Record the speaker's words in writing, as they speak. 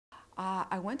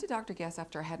I went to Dr. Guess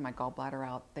after I had my gallbladder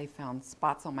out. They found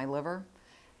spots on my liver,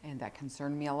 and that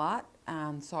concerned me a lot.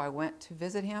 So I went to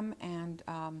visit him, and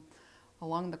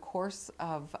along the course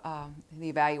of the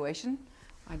evaluation,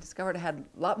 I discovered I had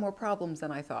a lot more problems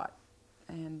than I thought.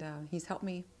 And he's helped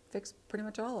me fix pretty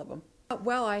much all of them.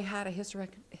 Well, I had a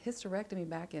hysterectomy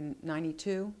back in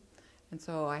 '92, and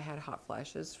so I had hot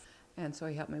flashes, and so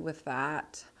he helped me with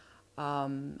that.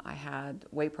 I had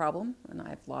a weight problem, and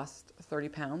I've lost 30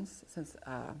 pounds since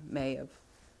May of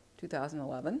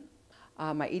 2011.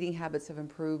 My eating habits have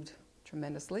improved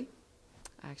tremendously.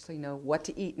 I actually know what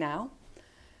to eat now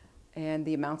and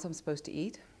the amounts I'm supposed to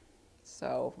eat.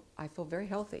 So I feel very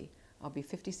healthy. I'll be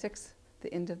 56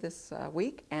 the end of this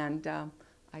week, and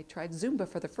I tried Zumba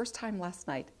for the first time last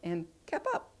night and kept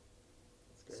up.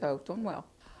 So doing well.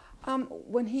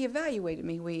 When he evaluated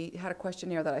me, we had a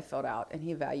questionnaire that I filled out, and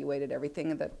he evaluated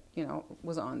everything that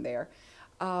was on there.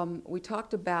 We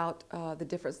talked about the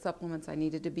different supplements I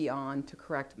needed to be on to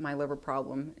correct my liver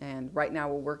problem, and right now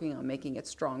we're working on making it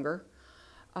stronger.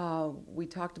 We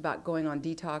talked about going on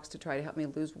detox to try to help me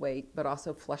lose weight, but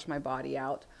also flush my body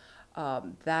out.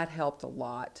 That helped a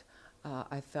lot.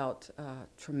 I felt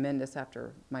tremendous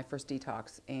after my first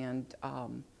detox, and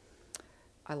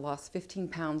I lost 15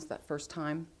 pounds that first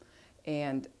time.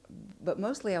 But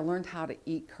mostly I learned how to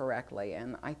eat correctly,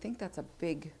 and I think that's a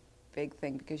big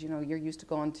thing, because you're used to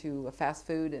going to a fast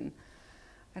food, and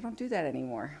I don't do that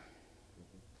anymore.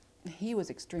 He was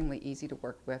extremely easy to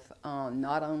work with,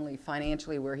 not only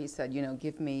financially, where he said,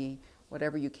 give me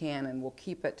whatever you can and we'll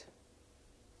keep it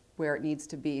where it needs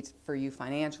to be for you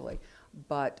financially,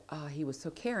 but he was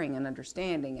so caring and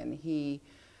understanding, and he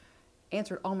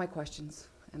answered all my questions.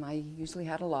 And I usually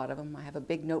had a lot of them. I have a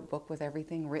big notebook with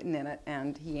everything written in it,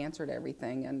 and he answered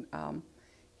everything, and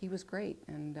he was great.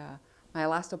 And my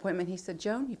last appointment, he said,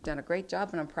 "Joan, you've done a great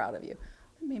job, and I'm proud of you."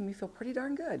 It made me feel pretty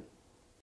darn good.